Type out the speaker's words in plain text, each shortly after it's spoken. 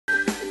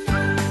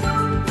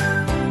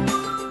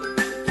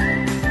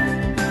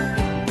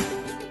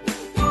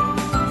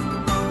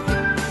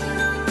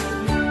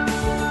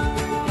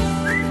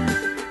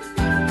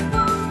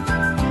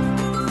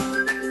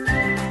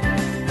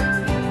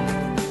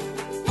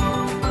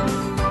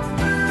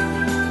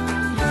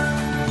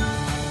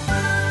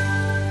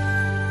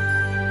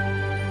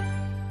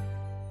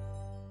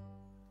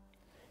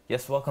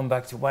Yes, welcome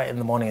back to Y in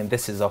the Morning, and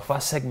this is our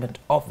first segment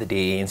of the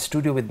day. In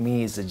studio with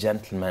me is a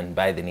gentleman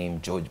by the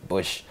name George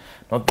Bush,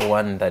 not the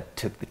one that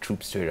took the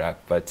troops to Iraq,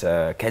 but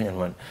Kenyan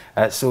one.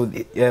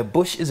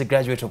 Bush is a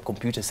graduate of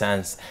computer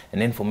science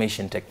and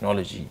information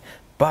technology,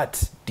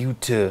 but due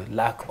to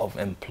lack of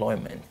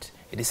employment,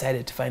 he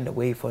decided to find a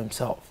way for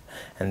himself,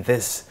 and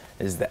this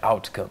is the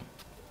outcome.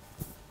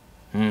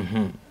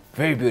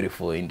 Very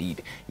beautiful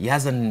indeed. He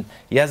has an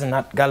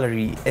art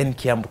gallery in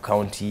Kiambu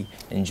County,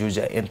 in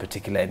Georgia in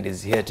particular, and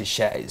is here to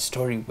share his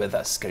story with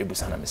us. Karibu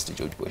sana, Mr.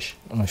 George Bush.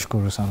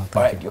 Nashukuru sana.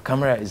 All right, your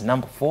camera is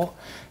number 4.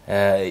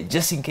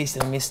 Just in case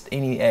I missed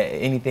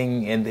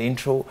anything in the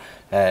intro,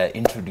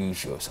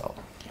 introduce yourself.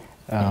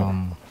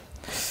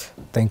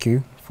 Thank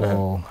you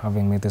for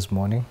having me this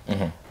morning.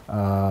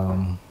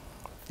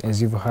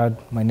 As you've heard,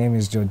 my name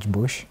is George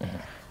Bush.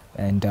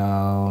 And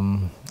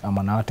I'm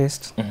an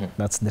artist.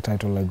 That's the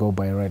title I go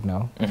by right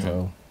now.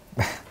 So,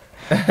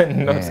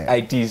 not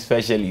IT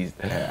specialist.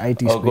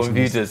 IT or specialist.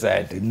 Computer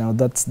scientist. No,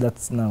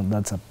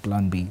 that's a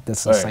plan B.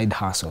 That's a side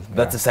hustle.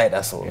 That's a side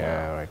hustle.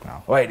 Yeah, right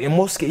now. Right. In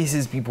most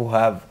cases, people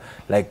have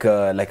like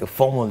a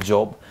formal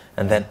job,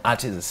 and then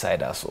art is a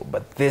side hustle.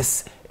 But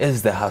this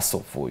is the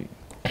hustle for you.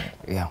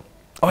 Yeah.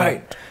 All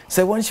right.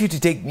 So I want you to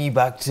take me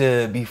back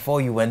to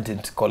before you went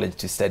into college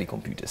to study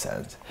computer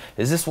science.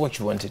 Is this what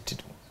you wanted to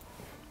do?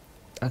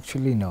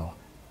 Actually, no.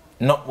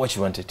 Not what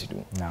you wanted to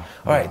do? No.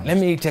 All right, let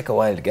me take a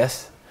wild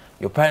guess.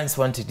 Your parents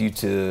wanted you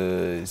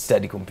to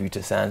study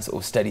computer science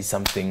or study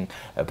something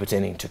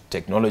pertaining to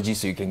technology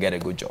so you can get a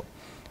good job.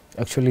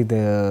 Actually,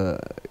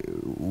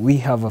 we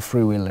have a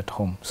free will at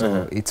home.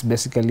 So it's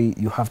basically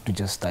you have to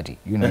just study.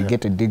 You know,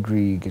 get a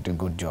degree, get a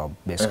good job.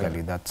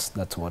 Basically, that's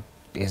what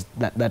is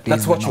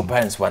that's what your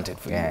parents wanted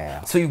for you.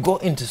 Yeah. So you go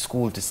into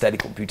school to study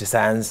computer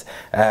science.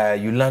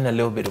 You learn a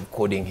little bit of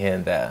coding here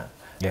and there.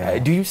 Yeah.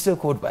 Do you still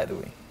code, by the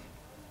way?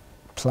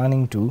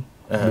 Planning to,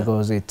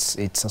 because it's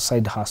a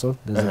side hustle.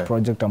 There's a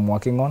project I'm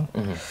working on.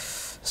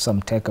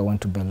 Some tech I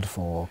want to build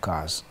for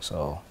cars.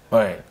 So. All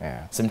right.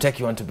 Yeah. Some tech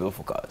you want to build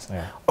for cars.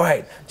 Yeah. All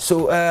right.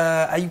 So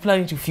are you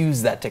planning to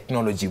fuse that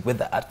technology with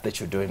the art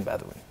that you're doing, by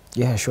the way?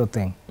 Yeah, sure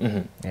thing.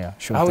 Yeah,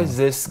 sure How thing. is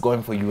this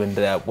going for you, and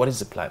what is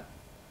the plan?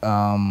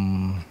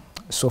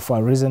 So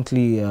far,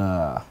 recently,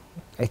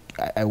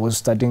 I was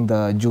studying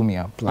the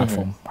Jumia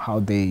platform, how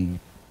they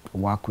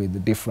work with the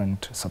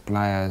different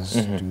suppliers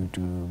to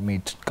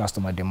meet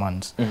customer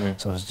demands.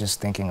 So I was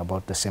just thinking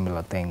about the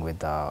similar thing with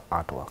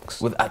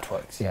artworks. With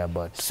artworks? Yeah,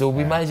 but... So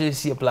we might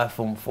just see a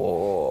platform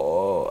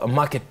for a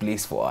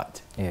marketplace for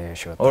art. Yeah,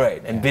 sure. All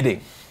right, and bidding.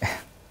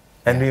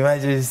 And we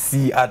might just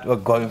see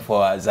artwork going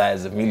for as high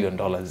as $1 million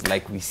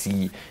like we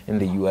see in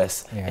the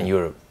US and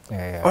Europe.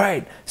 Yeah. All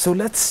right, so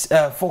let's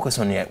focus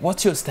on it.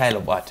 What's your style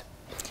of art?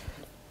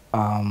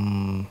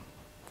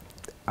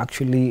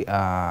 Actually,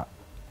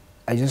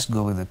 I just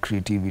go with the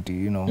creativity,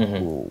 you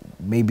know.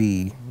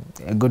 Maybe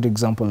a good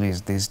example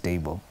is this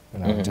table. You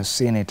know, just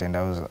seeing it and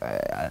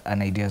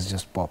an idea's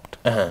just popped.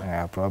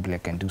 Probably I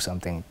can do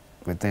something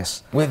with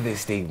this. With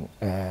this table.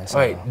 So all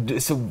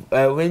right. So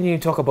when you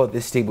talk about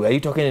this table, are you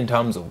talking in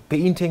terms of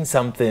painting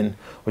something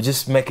or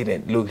just making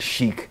it look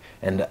chic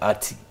and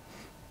arty?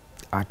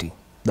 Arty.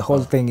 The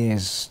whole thing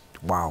is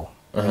wow.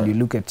 When you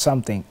look at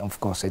something, of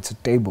course, it's a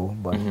table,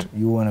 but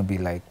you want to be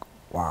like,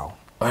 wow.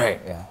 All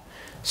right. Yeah.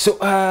 So,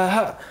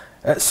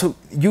 so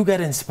you get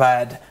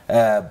inspired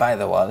by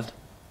the world,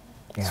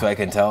 so I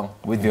can tell,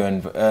 with your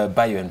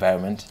by your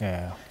environment.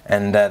 Yeah.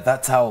 And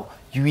that's how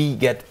we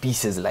get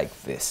pieces like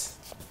this.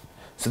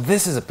 So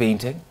this is a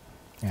painting.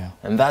 Yeah.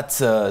 And that's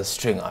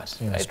string art,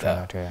 right string there.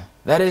 Art, yeah.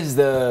 That is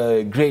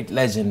the great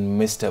legend,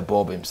 Mr.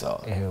 Bob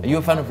himself. Yeah, Are you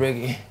a fan of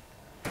reggae?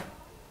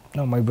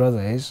 No, my brother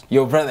is.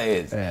 Your brother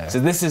is? Yeah. So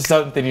this is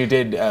something you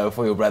did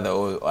for your brother,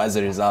 or as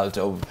a result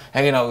of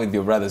hanging out with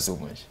your brother so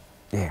much?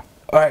 Yeah.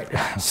 All right.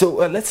 So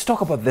let's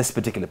talk about this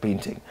particular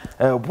painting.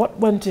 What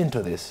went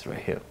into this right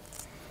here?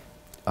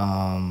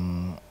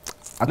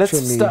 Let's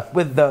start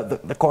with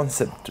the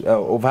concept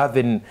of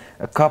having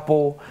a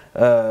couple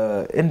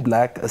in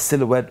black, a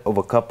silhouette of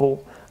a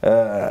couple,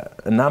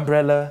 an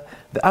umbrella.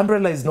 The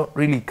umbrella is not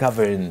really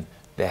covering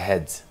their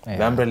heads. Yeah.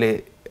 The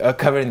umbrella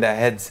covering their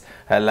heads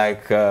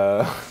like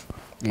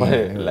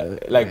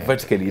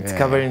vertically. It's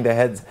covering their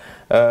heads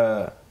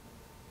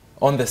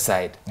on the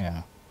side.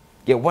 Yeah.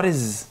 Yeah. What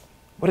is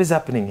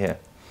happening here?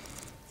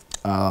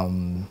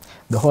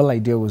 The whole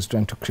idea was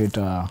trying to create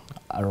a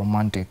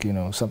romantic, you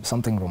know,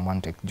 something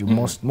romantic.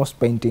 Most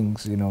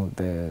paintings, you know,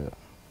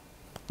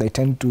 they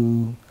tend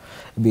to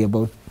be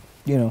about,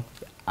 you know,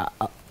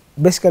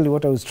 basically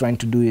what I was trying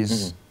to do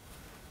is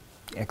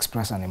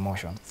express an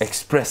emotion.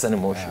 Express an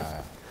emotion.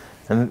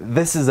 And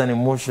this is an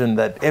emotion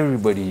that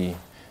everybody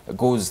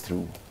goes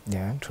through.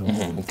 Yeah, true.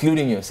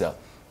 Including yourself.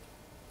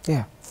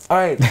 Yeah. All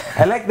right.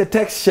 I like the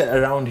texture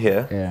around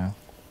here. Yeah.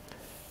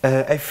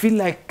 I feel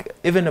like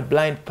even a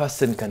blind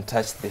person can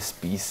touch this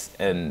piece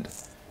and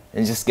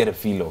just get a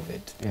feel of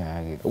it.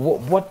 Yeah.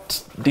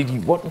 What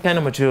kind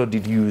of material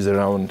did you use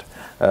around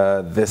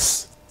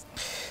this?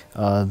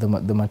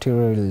 The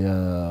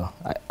material,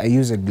 I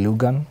use a glue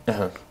gun,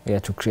 yeah,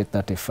 to create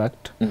that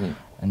effect,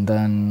 and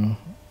then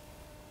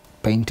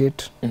paint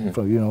it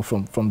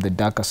from the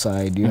darker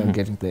side,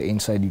 getting the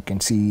inside. You can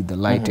see the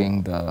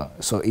lighting,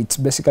 so it's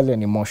basically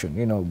an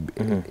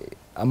emotion,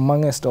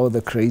 amongst all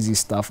the crazy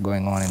stuff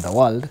going on in the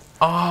world.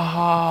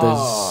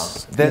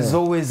 There's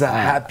always a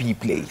happy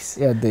place.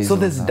 Yeah, so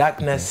there's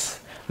darkness,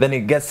 then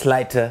it gets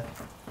lighter,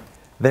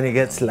 then it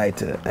gets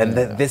lighter, and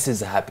then this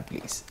is a happy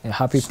place. A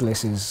happy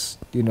place is,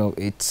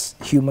 it's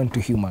human to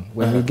human.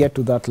 When we get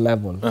to that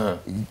level,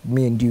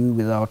 me and you,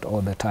 without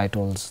all the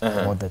titles,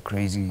 all the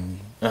crazy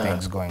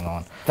things going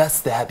on.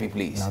 That's the happy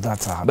place. Now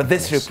that's a happy But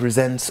this place.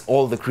 represents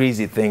all the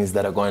crazy things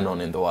that are going on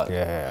in the world.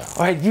 Yeah.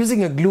 All right,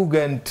 using a glue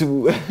gun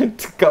to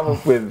come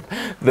up with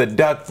the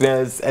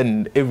darkness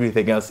and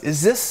everything else.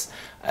 Is this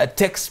a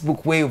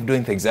textbook way of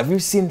doing things? Have you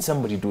seen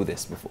somebody do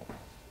this before?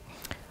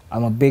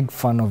 I'm a big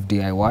fan of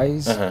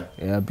DIYs,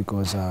 yeah,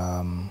 because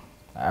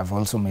I've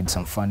also made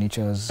some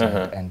furnitures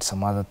and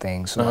some other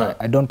things. So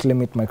I don't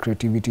limit my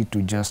creativity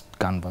to just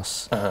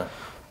canvas.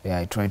 Yeah,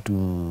 I try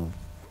to,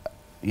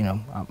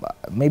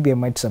 maybe I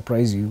might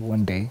surprise you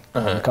one day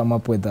and come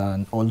up with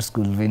an old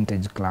school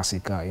vintage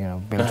classic,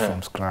 built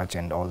from scratch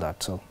and all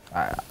that. So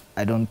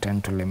I don't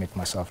tend to limit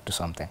myself to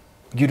something.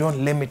 You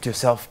don't limit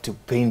yourself to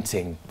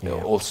painting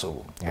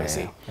also, yeah, I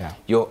say. Yeah.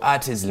 Your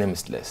art is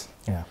limitless.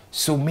 Yeah.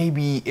 So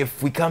maybe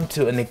if we come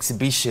to an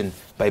exhibition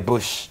by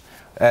Bush,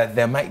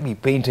 there might be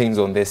paintings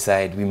on this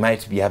side, we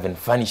might be having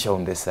furniture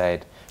on this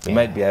side, we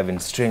might be having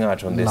string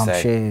art on this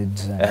side.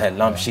 Lampshades.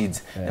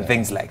 Lampshades and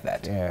things like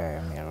that.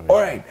 Yeah. All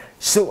right,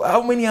 so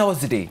how many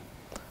hours a day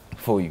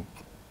for you?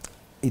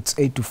 It's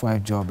 8 to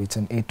 5 job. It's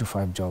an 8 to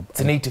 5 job. It's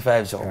an 8 to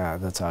 5 job. Yeah,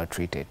 that's how I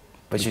treat it.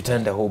 But you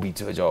turned a hobby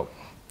to a job.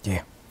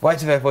 Yeah.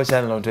 Y254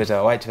 channel on Twitter,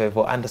 Y254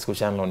 _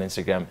 channel on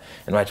Instagram,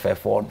 and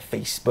Y254 on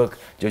Facebook.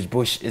 George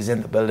Bush is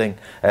in the building,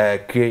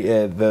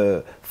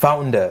 the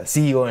founder,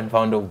 CEO and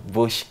founder of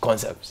Bush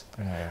Concepts.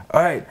 Yeah.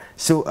 All right,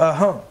 so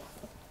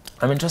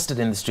I'm interested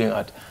in the string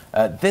art.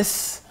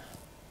 This,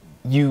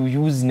 you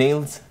use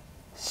nails,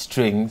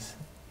 strings,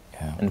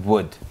 and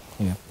wood,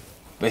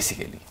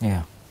 basically.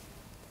 Yeah.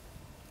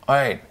 All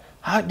right,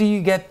 how do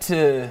you get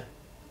to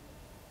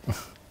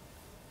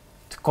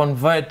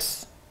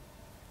convert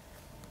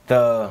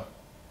the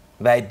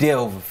idea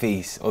of a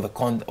face or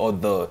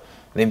the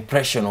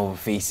impression of a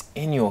face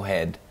in your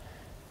head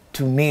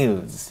to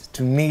nails,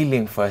 to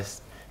nailing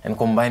first and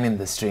combining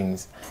the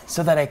strings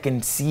so that I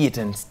can see it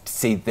and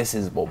say this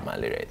is Bob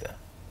Marley right there?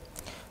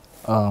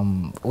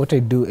 What I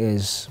do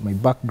is my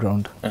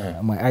background,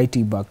 my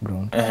IT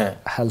background,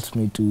 helps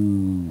me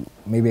to,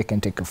 maybe I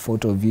can take a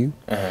photo of you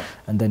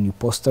and then you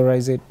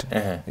posterize it.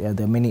 Yeah,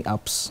 there are many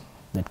apps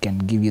that can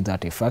give you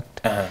that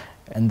effect.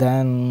 And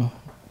then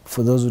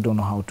for those who don't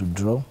know how to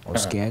draw or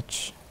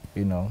sketch,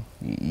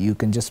 you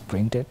can just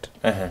print it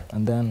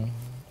and then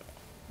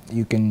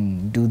you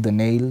can do the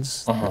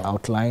nails, the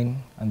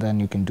outline, and then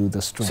you can do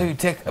the string. So you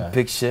take a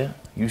picture,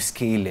 you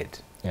scale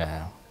it.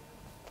 Yeah.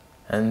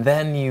 And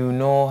then you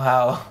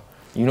know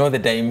the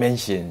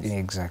dimensions.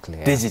 Exactly.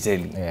 Yeah.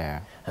 Digitally.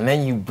 Yeah. And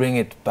then you bring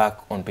it back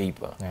on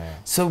paper. Yeah.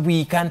 So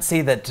we can't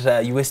say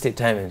that you wasted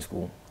time in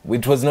school.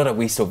 It was not a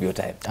waste of your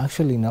time.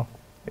 Actually, no.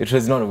 It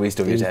was not a waste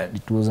of your time.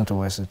 It wasn't a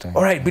waste of time.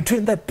 All right,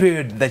 between that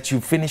period that you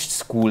finished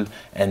school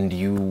and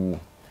you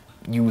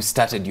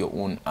started your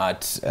own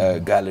art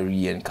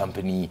gallery and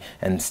company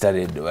and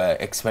started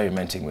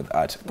experimenting with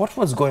art, what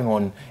was going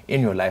on in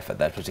your life at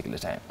that particular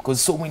time?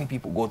 Because so many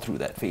people go through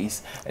that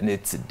phase and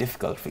it's a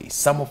difficult phase.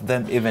 Some of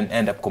them even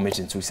end up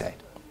committing suicide.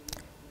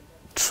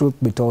 Truth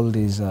be told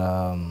is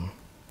I'm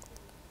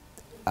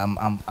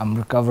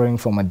recovering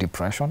from a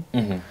depression,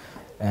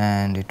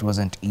 and it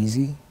wasn't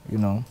easy,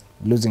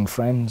 losing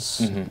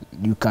friends,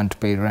 you can't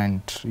pay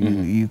rent,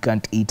 you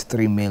can't eat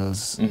 3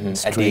 meals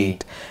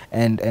straight,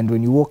 and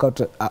when you walk out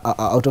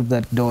of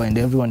that door and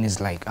everyone is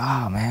like,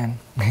 man,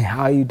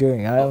 how are you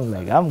doing? I'm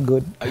like, I'm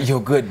good. You're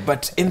good,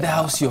 but in the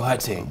house you're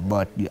hurting.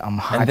 But I'm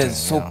hurting. And there's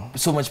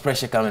so much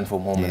pressure coming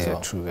from home as well.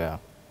 Yeah, true, yeah.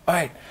 All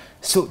right,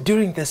 so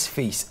during this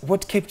phase,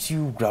 what kept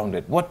you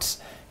grounded? What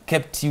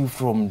kept you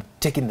from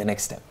taking the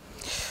next step?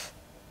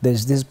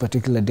 There's this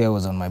particular day I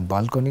was on my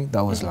balcony,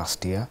 that was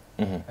last year,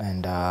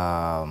 and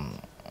I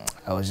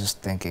was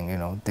just thinking,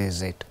 this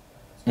is it.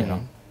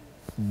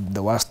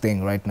 The worst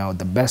thing right now,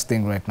 the best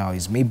thing right now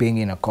is me being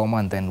in a coma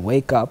and then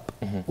wake up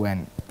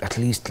when at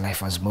least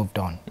life has moved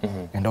on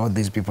and all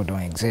these people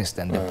don't exist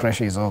and the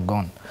pressure is all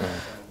gone.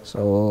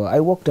 So I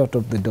walked out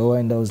of the door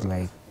and I was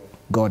like,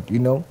 God,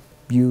 you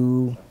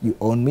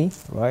own me,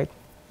 right?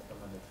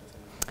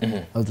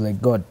 I was like,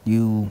 God,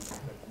 you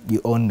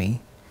own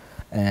me,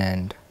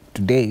 and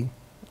today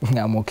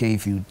I'm okay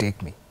if you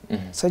take me.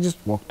 So I just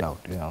walked out,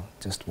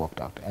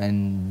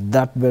 and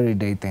that very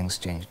day things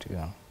changed,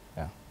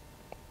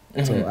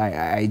 So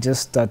I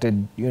just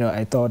started,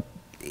 I thought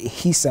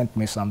he sent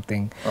me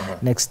something.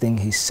 Next thing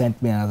he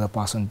sent me another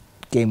person,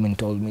 came and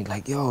told me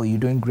like, yo, you're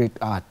doing great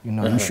art,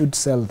 you should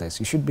sell this,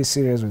 you should be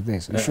serious with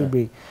this, you should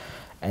be.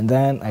 And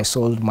then I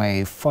sold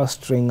my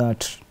first string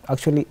art.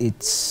 Actually,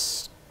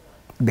 it's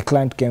the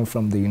client came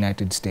from the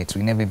United States.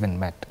 We never even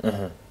met.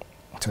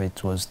 So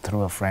it was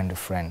through a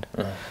friend.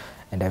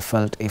 And I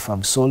felt if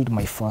I've sold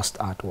my first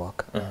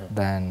artwork,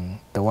 then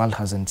the world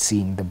hasn't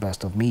seen the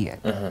best of me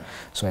yet.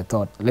 So I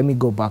thought, let me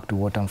go back to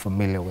what I'm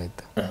familiar with.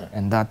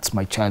 And that's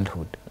my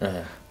childhood.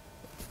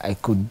 I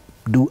could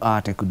do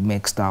art, I could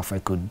make stuff,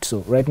 so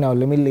right now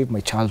let me live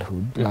my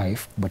childhood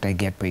life, but I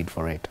get paid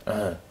for it.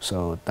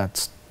 So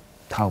that's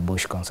how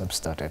Bush Concept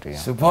started. Yeah.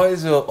 So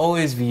boys will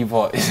always be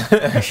boys.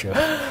 Sure.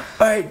 All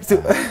right, so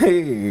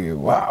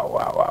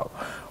wow.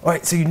 All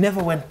right, so you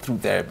never went through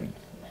therapy?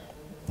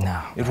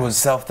 No. It was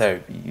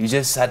self-therapy. You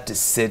just had to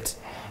sit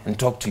and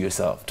talk to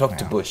yourself, talk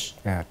to Bush.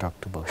 Yeah,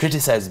 talk to Bush.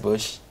 Criticize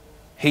Bush,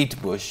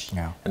 hate Bush,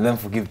 and then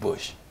forgive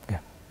Bush. Yeah.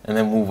 And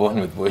then move on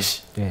with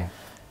Bush. Yeah.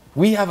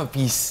 We have a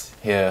piece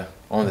here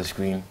on the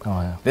screen.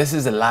 Oh, yeah. This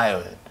is a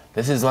lion.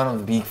 This is one of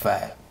the big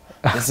five.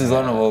 This is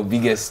one of our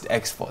biggest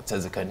exports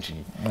as a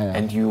country. Yeah.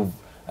 And you've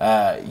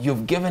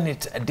given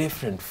it a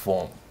different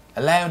form.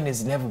 A lion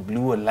is never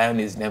blue, a lion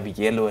is never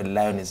yellow, a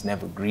lion is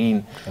never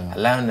green. A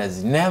lion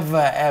has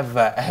never,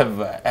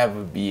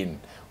 ever been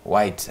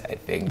white, I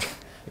think.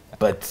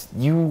 But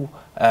you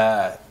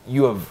have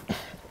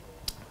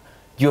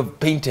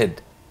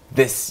painted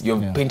this,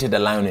 painted a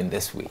lion in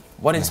this way.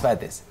 What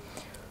inspired this?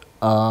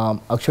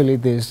 Actually,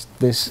 this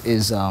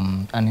is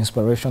an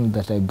inspiration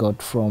that I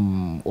got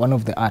from one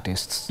of the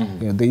artists.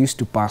 They used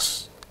to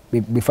pass,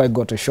 before I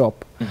got a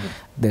shop,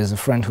 there's a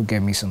friend who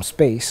gave me some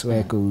space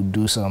where I could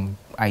do some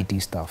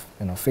IT stuff,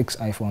 fix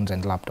iPhones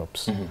and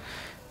laptops.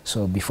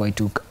 So before I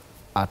took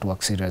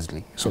artwork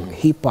seriously. So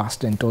he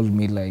passed and told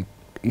me, like,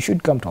 you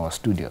should come to our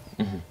studio.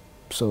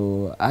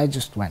 So I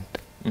just went.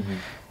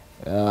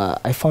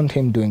 I found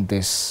him doing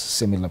this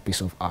similar piece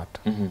of art.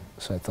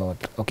 So I thought,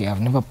 okay,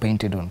 I've never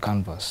painted on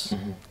canvas.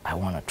 I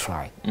want to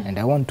try. And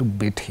I want to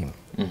beat him.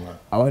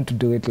 I want to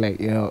do it like,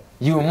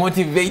 You were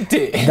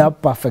motivated.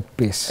 That perfect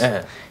piece.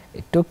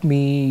 It took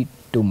me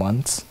 2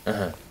 months.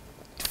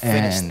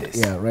 Finish this.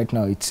 Yeah, right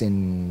now it's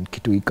in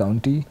Kitui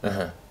County,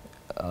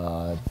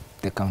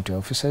 the county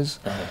offices.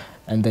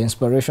 And the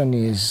inspiration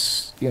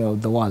is,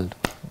 the world.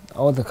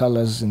 All the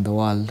colors in the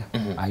world,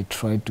 I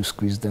tried to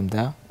squeeze them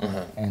there,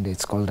 and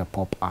it's called a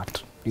pop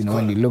art.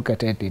 When you look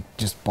at it, it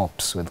just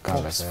pops with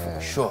colors. For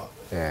sure.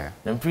 Yeah.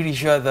 I'm pretty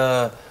sure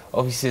the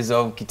offices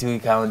of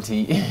Kitui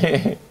County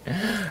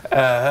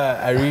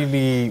are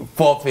really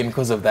popping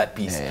because of that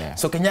piece.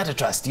 So Kenyatta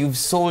Trust, you've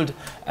sold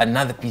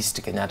another piece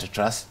to Kenyatta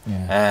Trust,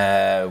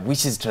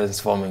 which is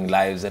transforming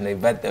lives, and I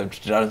bet they've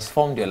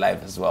transformed your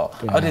life as well.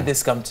 How did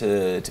this come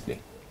to play?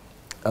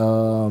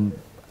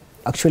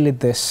 Actually,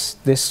 this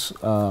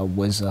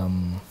was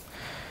the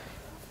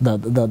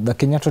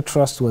Kenyatta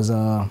Trust was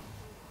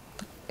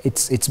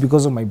it's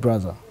because of my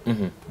brother.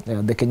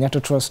 The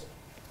Kenyatta Trust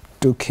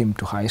took him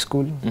to high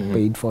school,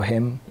 paid for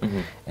him,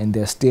 and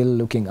they're still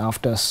looking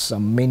after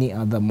many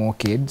other more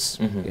kids.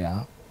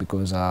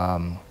 Because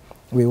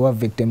we were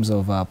victims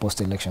of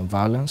post-election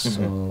violence.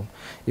 So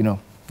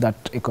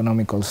that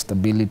economical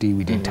stability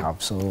we didn't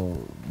have. So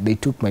they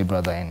took my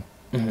brother in.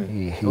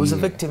 He was a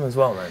victim as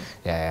well, man.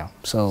 Yeah.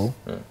 So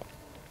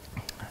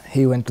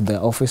he went to the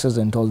officers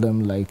and told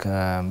them, like,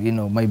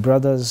 my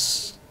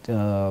brothers,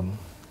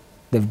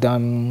 they've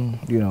done,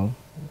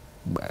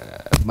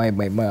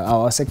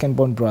 our second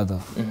born brother,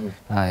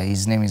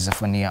 his name is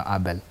Zephaniah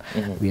Abel.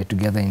 We are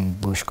together in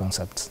Bush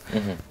Concepts.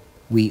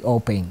 We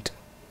all paint,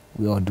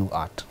 we all do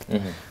art.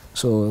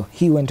 So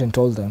he went and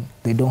told them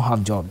they don't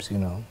have jobs,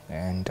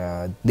 and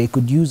they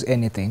could use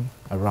anything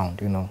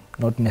around,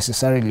 not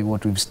necessarily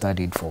what we've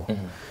studied for.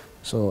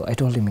 So I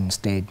told him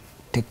instead,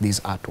 take these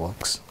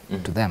artworks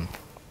to them.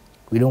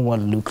 We don't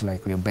want to look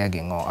like we're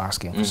begging or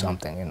asking for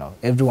something,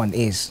 Everyone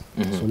is,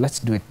 so let's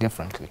do it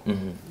differently.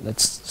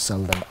 Let's sell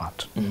them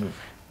art.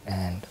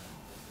 And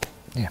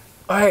yeah.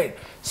 All right,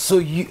 so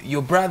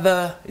your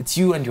brother, it's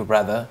you and your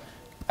brother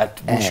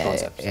at Bush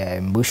Concepts. Yeah,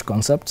 in Bush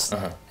Concepts.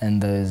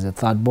 And there's a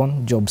third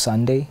born, Job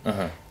Sunday.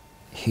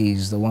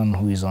 He's the one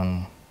who is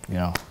on,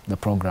 the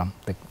program.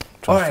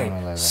 All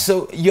right,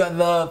 so you're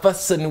the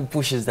person who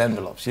pushes the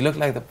envelopes. You look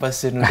like the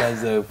person who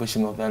does the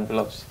pushing of the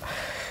envelopes.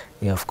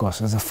 Yeah, of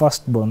course. As a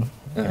firstborn,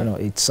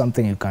 it's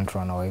something you can't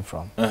run away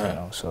from.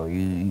 So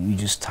you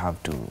just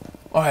have to.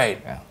 All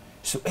right.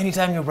 So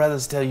anytime your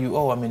brothers tell you,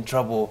 "Oh, I'm in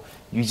trouble,"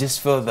 you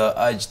just feel the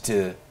urge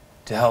to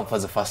help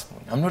as a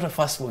firstborn. I'm not a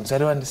firstborn, so I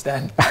don't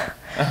understand.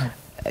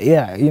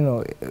 Yeah,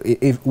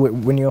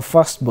 when you're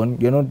firstborn,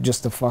 you're not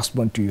just the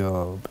firstborn to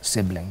your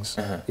siblings.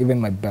 Even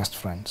my best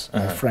friends,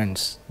 my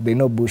friends, they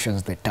know Bush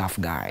as the tough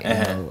guy.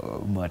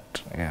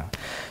 But yeah,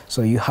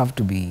 so you have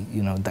to be,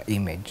 the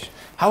image.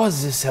 How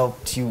has this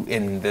helped you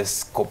in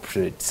this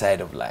corporate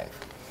side of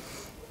life?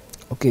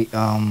 Okay,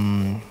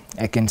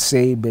 I can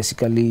say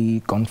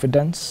basically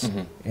confidence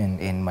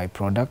in my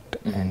product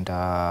and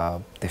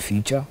the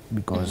future,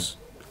 because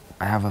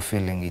I have a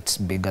feeling it's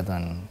bigger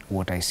than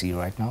what I see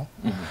right now.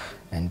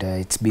 And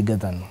it's bigger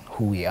than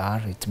who we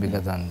are, it's bigger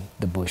than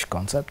the Bush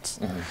Concepts.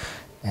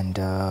 And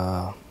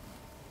I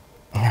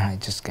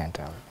just can't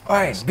tell. All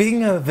right,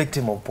 being a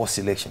victim of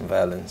post-election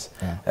violence,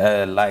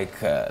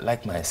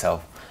 like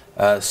myself,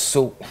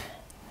 so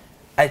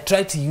I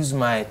try to use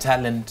my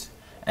talent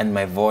and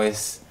my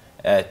voice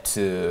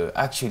to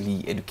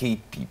actually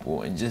educate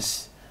people and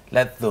just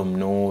let them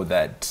know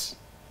that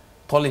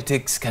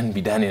politics can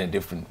be done in a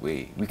different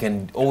way. We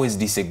can always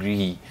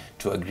disagree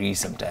to agree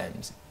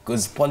sometimes.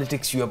 Because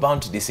politics, you are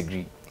bound to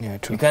disagree. Yeah,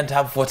 true. You can't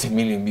have 40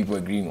 million people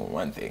agreeing on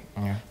one thing.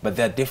 Yeah. But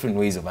there are different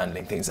ways of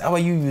handling things. How are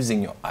you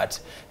using your art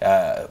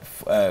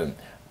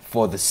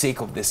for the sake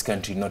of this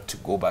country not to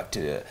go back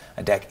to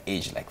a dark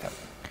age like that?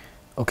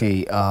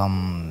 Okay,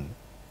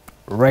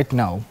 right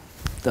now,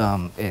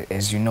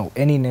 as you know,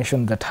 any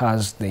nation that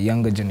has the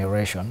younger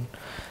generation,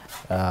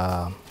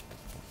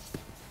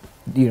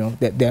 you know,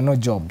 there are no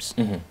jobs.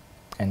 Mm-hmm.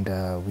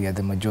 And we are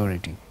the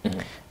majority. Mm-hmm.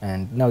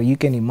 And now you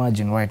can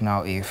imagine right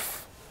now if,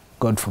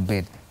 God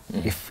forbid,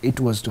 mm-hmm. if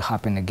it was to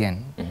happen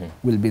again, mm-hmm.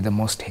 we'll be the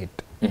most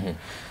hit. Mm-hmm.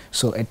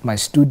 So at my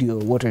studio,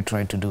 what I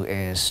try to do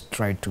is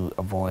try to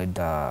avoid,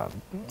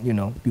 you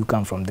know, you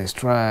come from this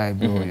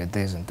tribe, mm-hmm. or you're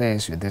this and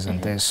this, you're this mm-hmm.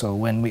 and this. So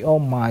when we all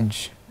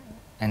merge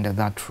under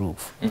that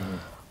roof, mm-hmm.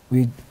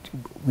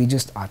 we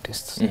just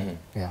artists. Mm-hmm.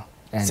 Yeah.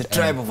 And, it's a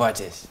tribe of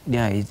artists.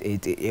 Yeah,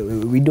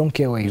 we don't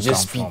care where you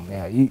come from.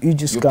 Yeah, you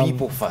just you're come.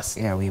 People first.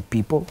 Yeah, we're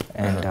people,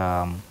 and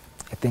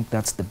I think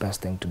that's the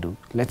best thing to do.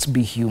 Let's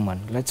be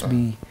human. Let's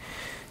be.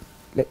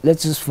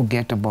 Let's just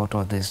forget about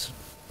all this.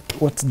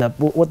 What's that?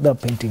 What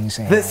that painting is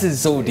saying? This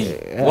is so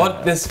deep.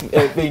 What this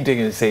painting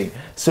is saying.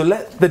 So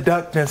let the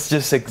darkness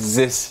just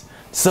exist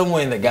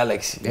somewhere in the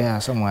galaxy. Yeah,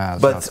 somewhere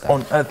else. But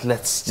on Earth,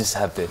 let's just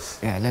have this.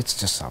 Yeah, let's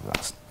just have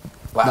that.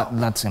 Wow.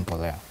 That's simple.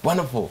 Yeah.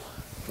 Wonderful.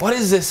 What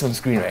is this on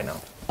screen right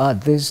now?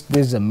 This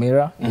is a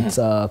mirror. Mm-hmm. It's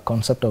a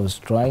concept I was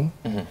trying.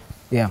 Mm-hmm.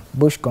 Yeah,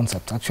 Bush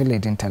concepts. Actually, I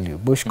didn't tell you.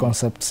 Bush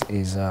concepts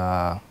is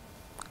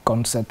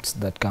concepts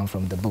that come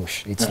from the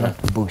bush. It's not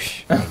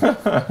bush.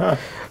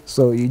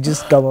 So you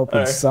just come up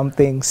with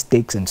something,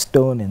 sticks and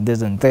stone and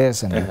this and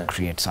this, and you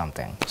create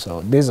something.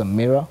 So there's a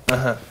mirror.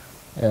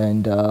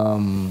 And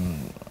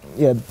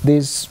yeah,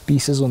 there's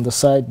pieces on the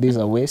side. These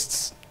are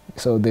waists.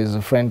 So there's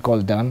a friend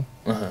called Dan,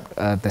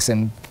 the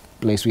same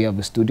place we have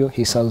a studio.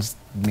 He sells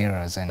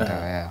mirrors and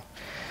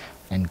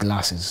and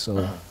glasses.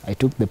 So I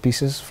took the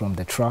pieces from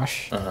the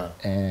trash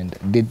and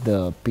did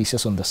the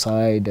pieces on the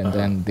side, and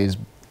then this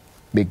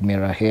big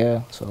mirror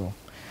here. So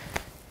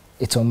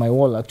it's on my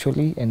wall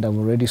actually, and I've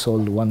already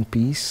sold one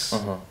piece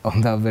on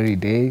that very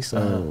day.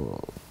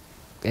 So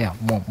yeah,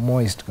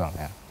 more is to come.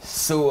 Yeah.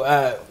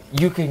 So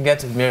you can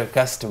get a mirror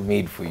custom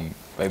made for you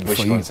by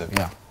Bush Concept.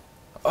 Yeah.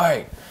 All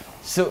right.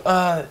 So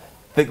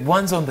the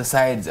ones on the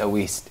sides are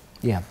waste.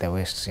 Yeah, they're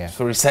wastes. Yeah.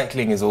 So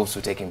recycling is also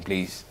taking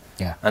place.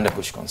 Yeah. Under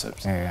Bush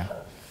Concepts. Yeah.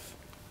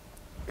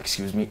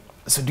 Excuse me.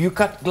 So do you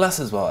cut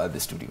glasses while at the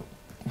studio?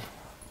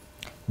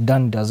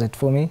 Dan does it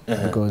for me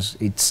because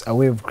it's a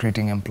way of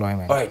creating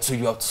employment. All right, so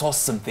you outsource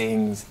some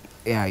things.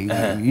 Yeah,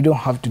 you don't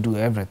have to do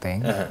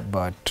everything,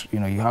 but you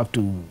know, you have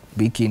to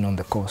be keen on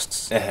the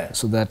costs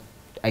so that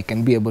I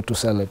can be able to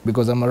sell it,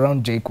 because I'm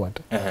around JQuad.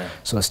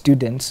 So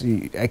students,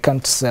 I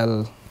can't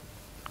sell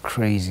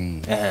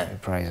crazy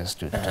prices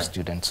to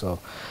students. So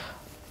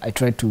I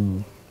try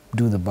to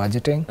do the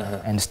budgeting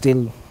and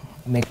still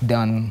make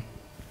Dan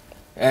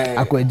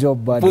a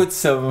job, but put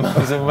some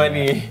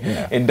money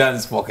in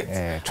Dan's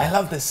pockets. I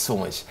love this so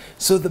much.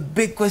 So the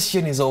big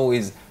question is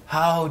always,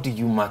 how do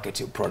you market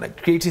your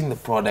product? Creating the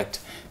product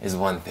is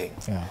one thing,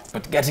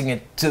 but getting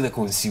it to the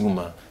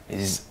consumer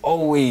is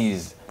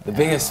always the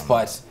biggest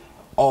part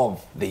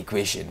of the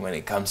equation when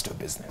it comes to a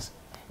business.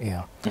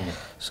 Yeah.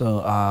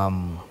 So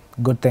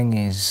good thing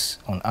is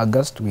on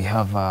August we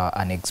have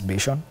an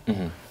exhibition.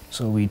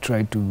 So we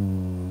try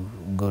to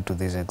go to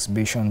these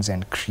exhibitions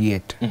and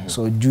create.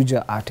 So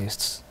Juja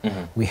artists,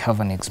 we have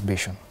an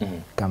exhibition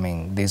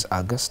coming this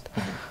August.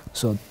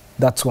 So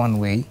that's one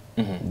way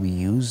we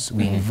use.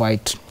 We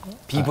invite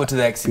people to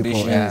the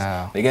exhibitions.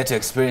 They get to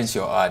experience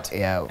your art.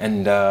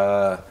 And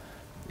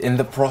in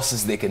the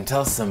process, they can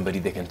tell somebody,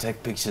 they can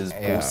take pictures,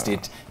 post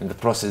it. In the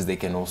process, they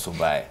can also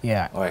buy.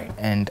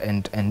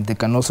 And they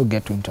can also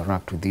get to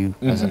interact with you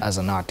as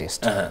an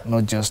artist,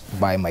 not just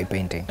buy my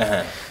painting.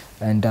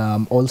 And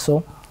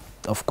also,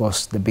 of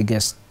course, the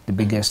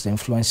biggest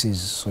influence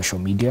is social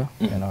media,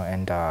 you know,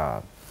 and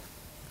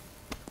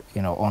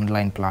you know,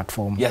 online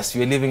platform. Yes,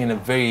 we're living in a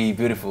very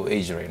beautiful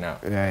age right now.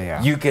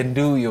 Yeah. You can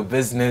do your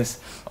business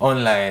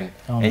online,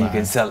 and you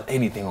can sell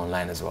anything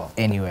online as well.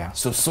 Anywhere.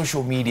 So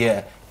social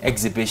media,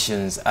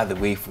 exhibitions are the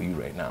way for you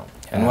right now,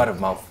 and word of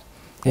mouth.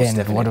 Yeah,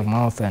 and word of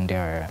mouth, and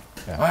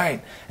all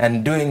right,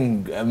 and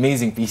doing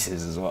amazing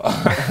pieces as well.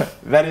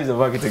 That is a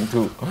marketing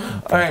tool.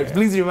 All right,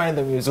 please remind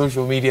them your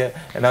social media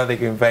and how they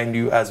can find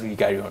you as we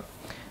carry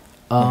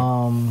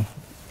on.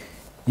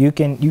 You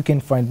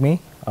can find me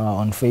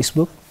on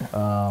Facebook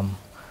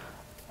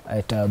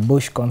at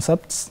Bush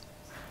Concepts.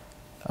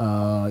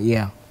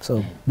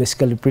 So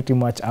basically, pretty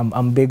much,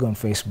 I'm big on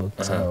Facebook.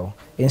 So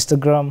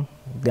Instagram,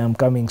 I'm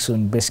coming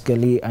soon,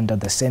 basically under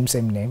the same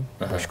name,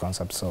 Bush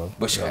Concepts. So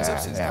Bush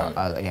Concepts is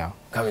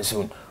coming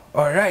soon.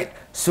 All right.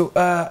 So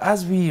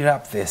as we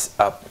wrap this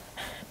up,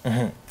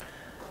 there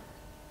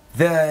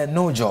are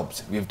no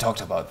jobs. We've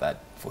talked about that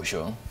for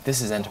sure.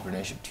 This is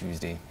Entrepreneurship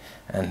Tuesday.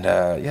 And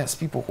yes,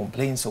 people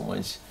complain so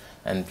much.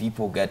 And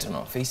people get on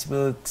our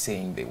Facebook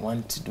saying they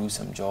want to do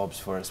some jobs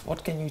for us.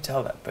 What can you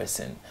tell that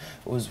person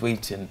who's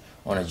waiting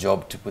on a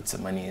job to put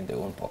some money in their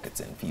own pockets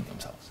and feed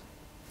themselves?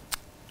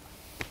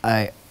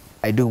 I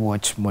do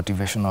watch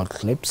motivational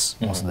clips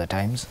most of the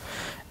times.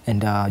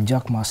 And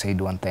Jack Ma said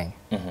one thing.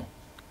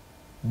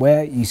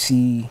 Where you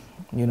see,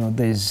 you know,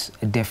 there's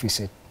a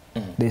deficit,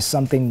 there's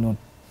something not,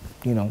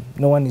 you know,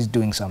 no one is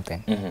doing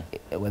something,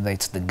 whether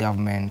it's the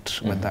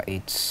government, whether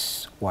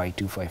it's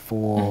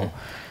Y254,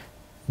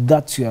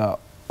 that's your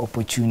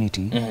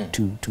opportunity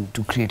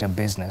to create a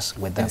business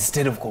with them.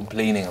 Instead of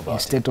complaining about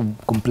Instead of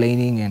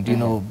complaining and, you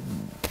know,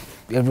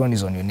 everyone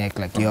is on your neck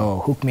like, yo,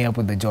 hook me up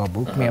with the job,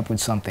 hook me up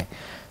with something.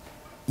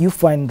 You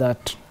find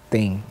that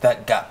thing.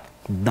 That gap.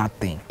 That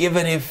thing.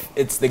 Even if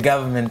it's the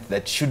government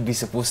that should be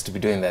supposed to be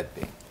doing that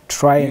thing.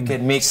 Try you and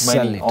can make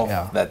sell money it,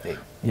 off that thing.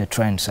 Yeah,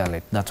 try and sell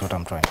it. That's what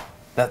I'm trying.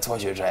 That's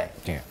what you're trying.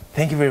 Yeah.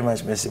 Thank you very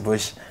much, Mr.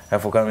 Bush,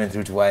 for coming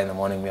through to Y in the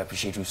Morning. We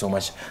appreciate you so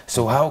much.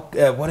 So how,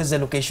 what is the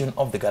location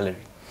of the gallery?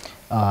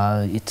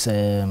 It's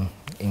in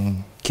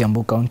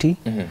Kiambu County,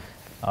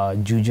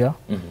 Juja,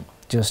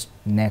 just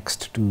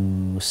next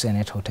to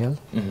Senate Hotel.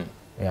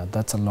 Yeah,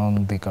 that's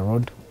along Thika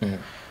Road.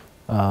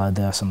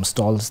 There are some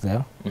stalls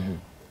there.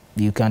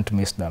 You can't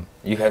miss them.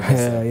 You can't miss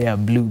them. Yeah,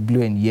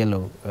 blue and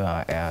yellow.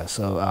 Yeah,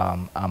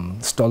 so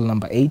stall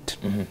number 8.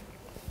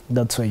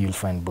 That's where you'll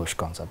find Bush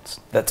Concepts.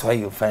 That's why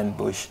you'll find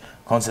Bush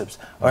Concepts.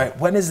 All right,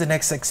 when is the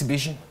next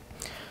exhibition?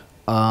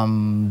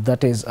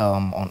 That is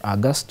on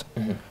August.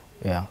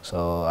 Yeah,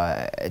 so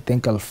I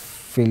think I'll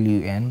fill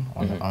you in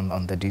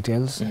on the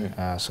details.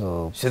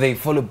 So they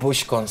follow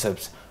Bush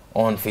Concepts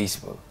on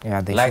Facebook.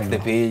 Yeah, they like follow.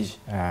 the page,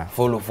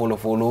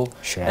 follow,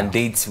 Share. and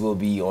dates will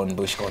be on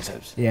Bush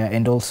Concepts. Yeah,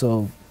 and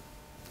also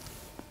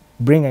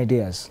bring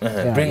ideas.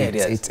 Yeah, bring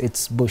ideas.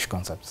 It's Bush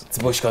Concepts. It's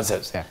Bush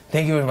Concepts. Yeah.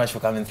 Thank you very much for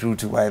coming through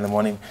to Y in the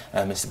Morning,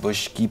 Mr.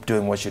 Bush. Keep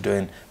doing what you're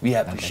doing. We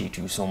appreciate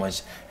you so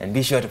much. And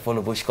be sure to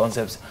follow Bush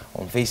Concepts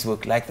on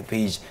Facebook, like the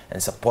page,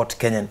 and support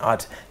Kenyan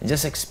art, and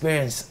just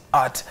experience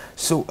art.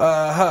 So,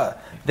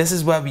 this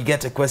is where we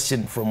get a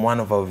question from one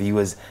of our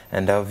viewers,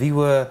 and our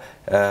viewer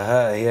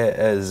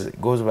here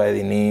goes by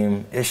the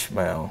name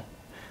Ishmael,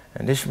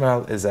 and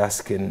Ishmael is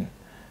asking,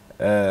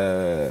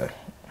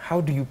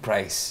 how do you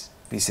price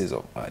pieces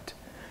of art?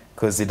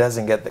 Because he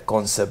doesn't get the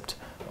concept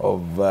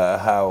of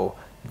how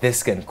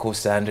this can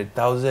cost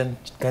 100,000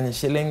 Kenyan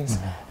shillings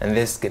and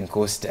this can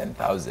cost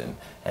 10,000,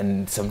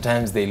 and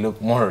sometimes they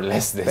look more or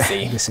less the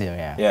same. The same,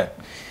 yeah. Yeah.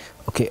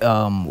 Okay.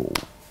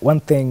 One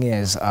thing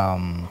is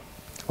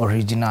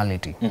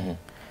originality.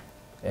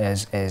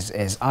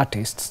 As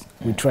artists,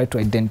 we try to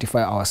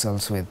identify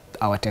ourselves with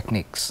our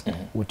techniques,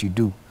 what you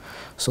do.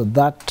 So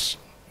that,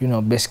 you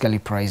know, basically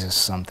prizes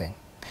something.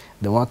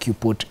 The work you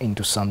put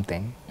into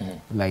something,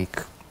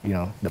 like, you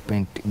know, the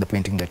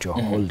painting that you're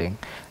holding,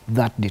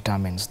 that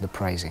determines the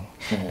pricing.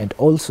 And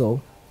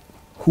also,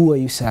 who are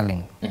you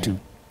selling to?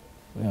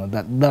 You know,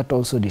 that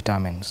also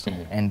determines,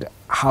 and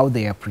how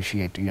they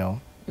appreciate, you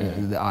know,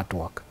 the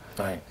artwork.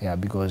 Right. Yeah,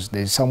 because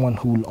there's someone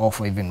who will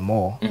offer even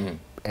more.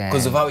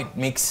 Because of how it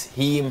makes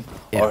him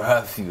or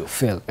her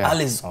feel. Yeah.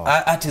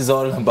 Art is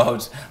all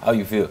about how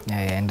you feel. Yeah,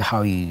 and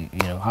how you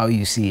know, how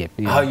you see it.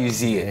 How you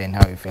see it. And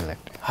how you feel it.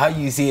 How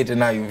you see it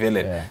and how you feel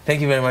it. Yeah. Thank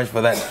you very much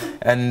for that.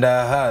 And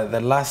the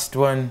last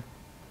one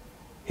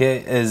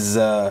here is,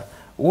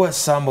 what are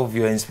some of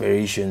your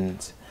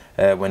inspirations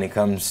when it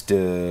comes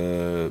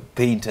to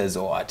painters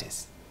or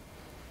artists?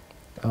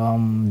 Da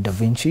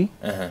Vinci,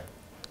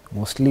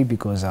 mostly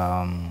because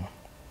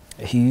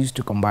he used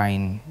to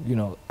combine, you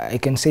know, I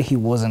can say he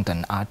wasn't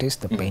an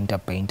artist, a painter,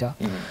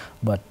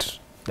 but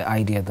the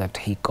idea that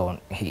he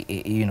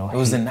you know, he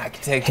was an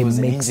architect, he was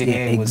an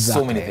engineer, he was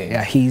so many things.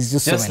 Yeah, he's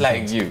just so many like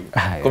things. you,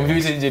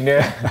 computer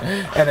engineer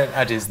and an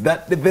artist.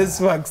 This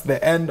marks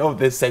the end of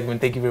this segment.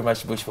 Thank you very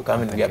much, Bush, for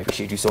coming. We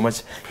appreciate you so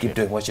much. Keep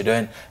doing what you're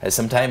doing.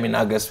 Sometime in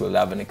August, we'll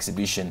have an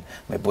exhibition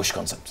by Bush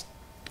Concepts.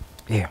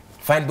 Yeah.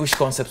 Find Bush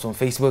Concepts on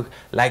Facebook,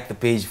 like the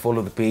page,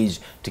 follow the page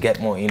to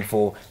get more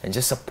info, and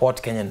just support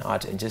Kenyan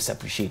art and just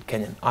appreciate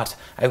Kenyan art.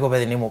 I go by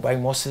the name of Barry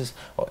Moses,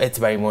 or it's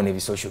Barry Mo on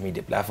every social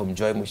media platform.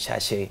 Joy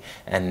Muchache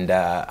and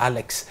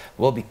Alex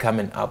will be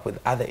coming up with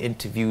other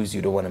interviews.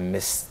 You don't want to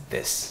miss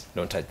this.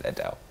 Don't touch that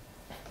dial.